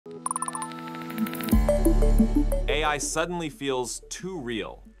AI suddenly feels too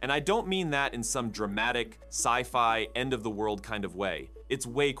real. And I don't mean that in some dramatic, sci-fi, end-of-the-world kind of way. It's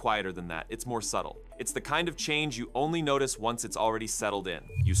way quieter than that. It's more subtle. It's the kind of change you only notice once it's already settled in.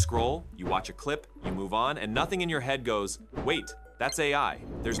 You scroll, you watch a clip, you move on, and nothing in your head goes, wait, that's AI.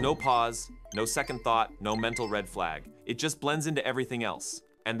 There's no pause, no second thought, no mental red flag. It just blends into everything else.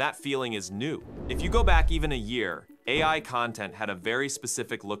 And that feeling is new. If you go back even a year, AI content had a very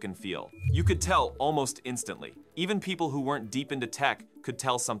specific look and feel. You could tell almost instantly. Even people who weren't deep into tech could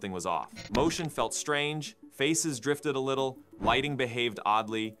tell something was off. Motion felt strange, faces drifted a little, lighting behaved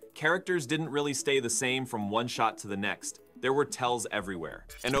oddly, characters didn't really stay the same from one shot to the next. There were tells everywhere.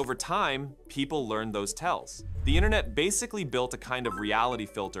 And over time, people learned those tells. The internet basically built a kind of reality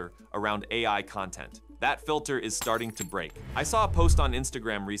filter around AI content. That filter is starting to break. I saw a post on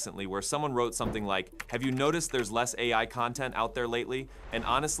Instagram recently where someone wrote something like, "Have you noticed there's less AI content out there lately?" And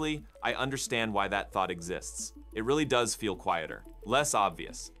honestly, I understand why that thought exists. It really does feel quieter, less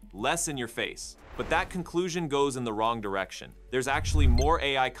obvious, less in your face. But that conclusion goes in the wrong direction. There's actually more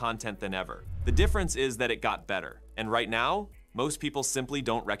AI content than ever. The difference is that it got better. And right now, most people simply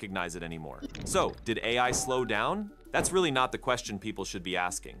don't recognize it anymore. So, did AI slow down? That's really not the question people should be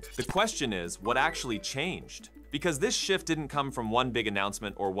asking. The question is, what actually changed? Because this shift didn't come from one big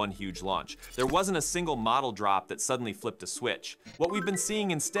announcement or one huge launch. There wasn't a single model drop that suddenly flipped a switch. What we've been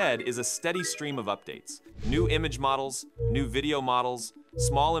seeing instead is a steady stream of updates. New image models, new video models,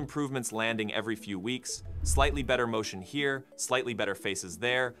 small improvements landing every few weeks, slightly better motion here, slightly better faces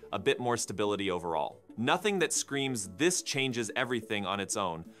there, a bit more stability overall. Nothing that screams this changes everything on its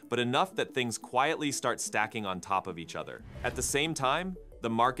own, but enough that things quietly start stacking on top of each other. At the same time, the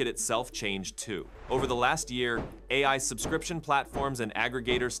market itself changed too. Over the last year, AI subscription platforms and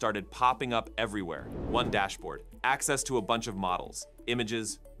aggregators started popping up everywhere. One dashboard, access to a bunch of models,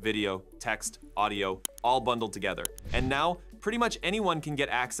 images, video, text, audio, all bundled together. And now, pretty much anyone can get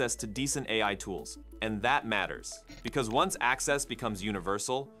access to decent AI tools. And that matters. Because once access becomes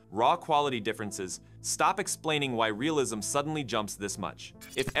universal, raw quality differences stop explaining why realism suddenly jumps this much.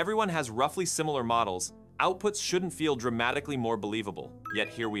 If everyone has roughly similar models, outputs shouldn't feel dramatically more believable. Yet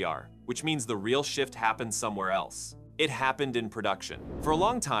here we are, which means the real shift happened somewhere else. It happened in production. For a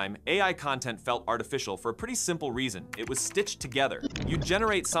long time, AI content felt artificial for a pretty simple reason. It was stitched together. You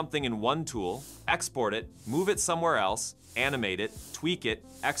generate something in one tool, export it, move it somewhere else, animate it, tweak it,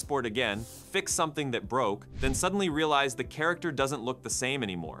 export again, fix something that broke, then suddenly realize the character doesn't look the same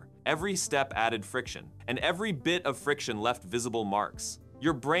anymore. Every step added friction, and every bit of friction left visible marks.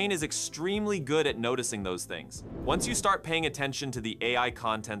 Your brain is extremely good at noticing those things. Once you start paying attention to the AI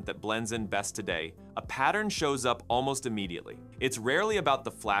content that blends in best today, a pattern shows up almost immediately. It's rarely about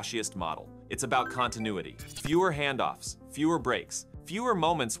the flashiest model. It's about continuity. Fewer handoffs, fewer breaks, fewer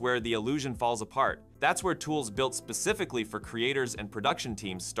moments where the illusion falls apart. That's where tools built specifically for creators and production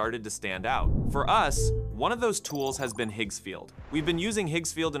teams started to stand out. For us, one of those tools has been Higgsfield. We've been using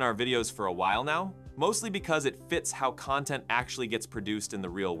Higgsfield in our videos for a while now, mostly because it fits how content actually gets produced in the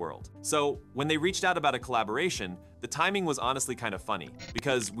real world. So when they reached out about a collaboration, the timing was honestly kind of funny,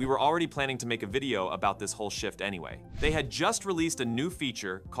 because we were already planning to make a video about this whole shift anyway. They had just released a new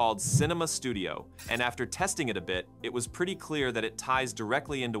feature called Cinema Studio, and after testing it a bit, it was pretty clear that it ties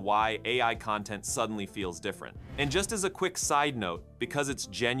directly into why AI content suddenly feels different. And just as a quick side note, because it's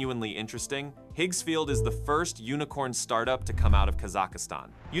genuinely interesting, Higgsfield is the first unicorn startup to come out of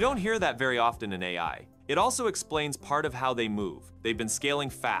Kazakhstan. You don't hear that very often in AI. It also explains part of how they move. They've been scaling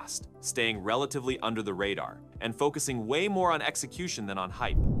fast, staying relatively under the radar, and focusing way more on execution than on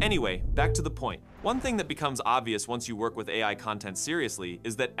hype. Anyway, back to the point. One thing that becomes obvious once you work with AI content seriously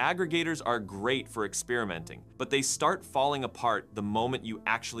is that aggregators are great for experimenting, but they start falling apart the moment you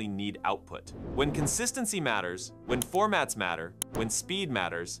actually need output. When consistency matters, when formats matter, when speed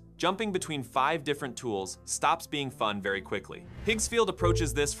matters, jumping between 5 different tools stops being fun very quickly. Higgsfield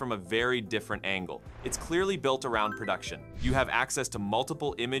approaches this from a very different angle. It's clearly built around production. You have access to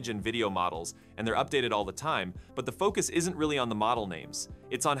multiple image and video models, and they're updated all the time, but the focus isn't really on the model names.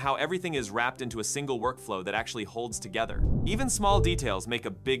 It's on how everything is wrapped into a single workflow that actually holds together. Even small details make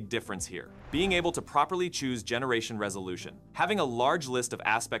a big difference here. Being able to properly choose generation resolution, having a large list of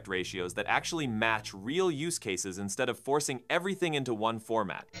aspect ratios that actually match real use cases instead of forcing everything into one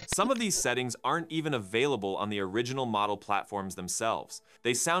format. Some of these settings aren't even available on the original model platforms themselves.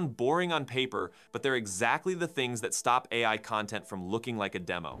 They sound boring on paper, but they're exactly the things that stop AI content from looking like a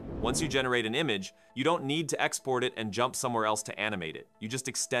demo. Once you generate an image, you don't need to export it and jump somewhere else to animate it. You just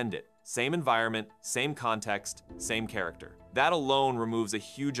extend it. Same environment, same context, same character. That alone removes a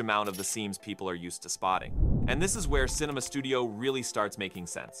huge amount of the seams people are used to spotting. And this is where Cinema Studio really starts making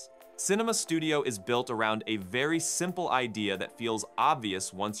sense. Cinema Studio is built around a very simple idea that feels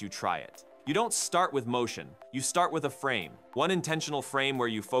obvious once you try it. You don't start with motion, you start with a frame. One intentional frame where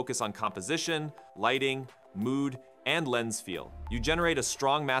you focus on composition, lighting, mood, and lens feel. You generate a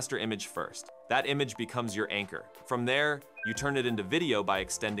strong master image first. That image becomes your anchor. From there, you turn it into video by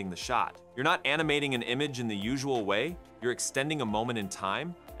extending the shot. You're not animating an image in the usual way, you're extending a moment in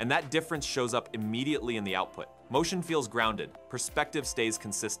time, and that difference shows up immediately in the output. Motion feels grounded, perspective stays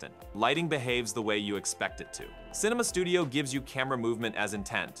consistent, lighting behaves the way you expect it to. Cinema Studio gives you camera movement as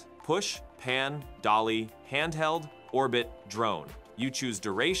intent. Push, pan, dolly, handheld, orbit, drone. You choose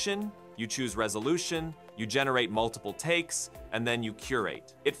duration, you choose resolution, you generate multiple takes, and then you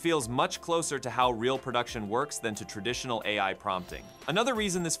curate. It feels much closer to how real production works than to traditional AI prompting. Another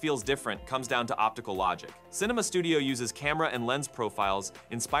reason this feels different comes down to optical logic. Cinema Studio uses camera and lens profiles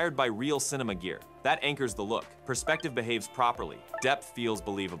inspired by real cinema gear. That anchors the look. Perspective behaves properly. Depth feels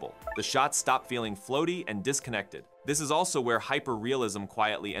believable. The shots stop feeling floaty and disconnected. This is also where hyper-realism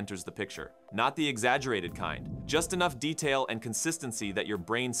quietly enters the picture. Not the exaggerated kind, just enough detail and consistency that your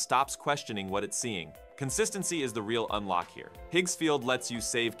brain stops questioning what it's seeing. Consistency is the real unlock here. Higgsfield lets you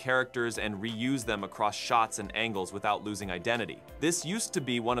save characters and reuse them across shots and angles without losing identity. This used to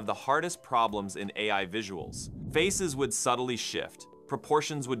be one of the hardest problems in AI visuals. Faces would subtly shift,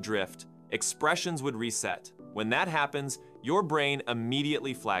 proportions would drift, expressions would reset. When that happens, your brain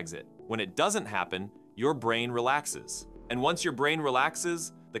immediately flags it. When it doesn't happen, your brain relaxes. And once your brain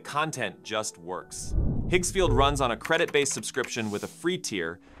relaxes, the content just works. Higgsfield runs on a credit-based subscription with a free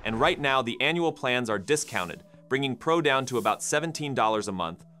tier, and right now the annual plans are discounted, bringing Pro down to about $17 a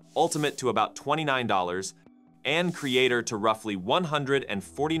month, Ultimate to about $29, and Creator to roughly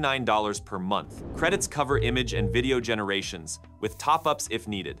 $149 per month. Credits cover image and video generations, with top-ups if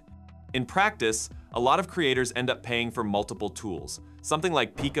needed. In practice, a lot of creators end up paying for multiple tools, something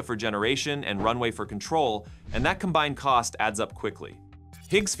like Pika for generation and Runway for control, and that combined cost adds up quickly.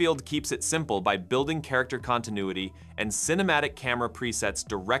 Higgsfield keeps it simple by building character continuity and cinematic camera presets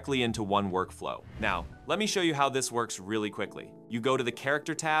directly into one workflow. Now, let me show you how this works really quickly. You go to the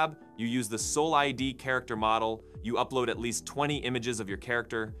Character tab, you use the Soul ID character model, you upload at least 20 images of your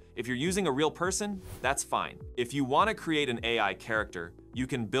character. If you're using a real person, that's fine. If you want to create an AI character, you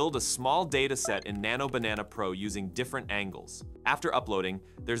can build a small dataset in Nano Banana Pro using different angles. After uploading,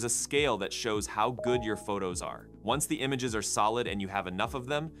 there's a scale that shows how good your photos are. Once the images are solid and you have enough of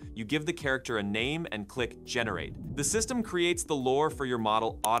them, you give the character a name and click Generate. The system creates the lore for your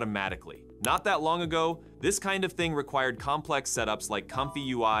model automatically. Not that long ago, this kind of thing required complex setups like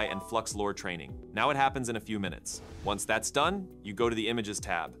Comfy UI and Flux lore training. Now it happens in a few minutes. Once that's done, you go to the Images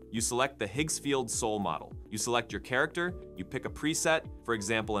tab. You select the Higgsfield Soul model. You select your character, you pick a preset, for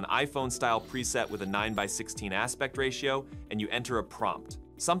example an iPhone-style preset with a 9:16 aspect ratio, and you enter a prompt.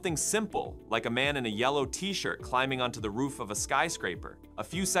 Something simple, like a man in a yellow t-shirt climbing onto the roof of a skyscraper. A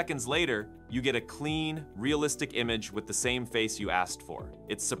few seconds later, you get a clean, realistic image with the same face you asked for.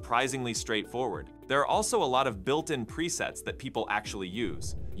 It's surprisingly straightforward. There are also a lot of built-in presets that people actually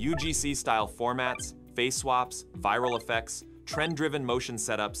use. UGC-style formats, face swaps, viral effects, trend-driven motion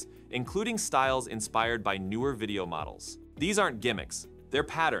setups, including styles inspired by newer video models. These aren't gimmicks, they're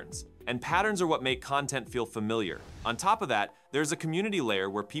patterns. And patterns are what make content feel familiar. On top of that, there's a community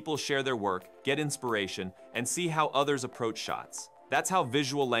layer where people share their work, get inspiration, and see how others approach shots. That's how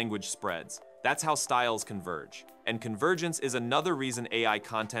visual language spreads. That's how styles converge. And convergence is another reason AI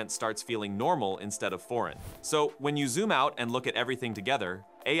content starts feeling normal instead of foreign. So when you zoom out and look at everything together,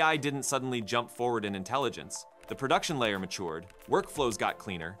 AI didn't suddenly jump forward in intelligence. The production layer matured, workflows got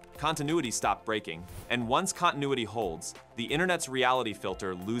cleaner, continuity stopped breaking, and once continuity holds, the internet's reality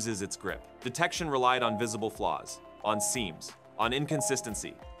filter loses its grip. Detection relied on visible flaws, on seams, on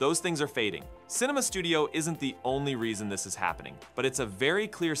inconsistency. Those things are fading. Cinema Studio isn't the only reason this is happening, but it's a very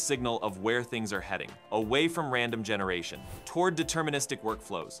clear signal of where things are heading, away from random generation, toward deterministic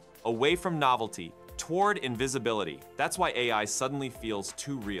workflows, away from novelty, toward invisibility. That's why AI suddenly feels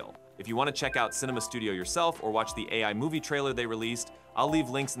too real. If you want to check out Cinema Studio yourself or watch the AI movie trailer they released, I'll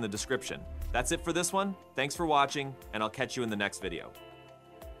leave links in the description. That's it for this one. Thanks for watching, and I'll catch you in the next video.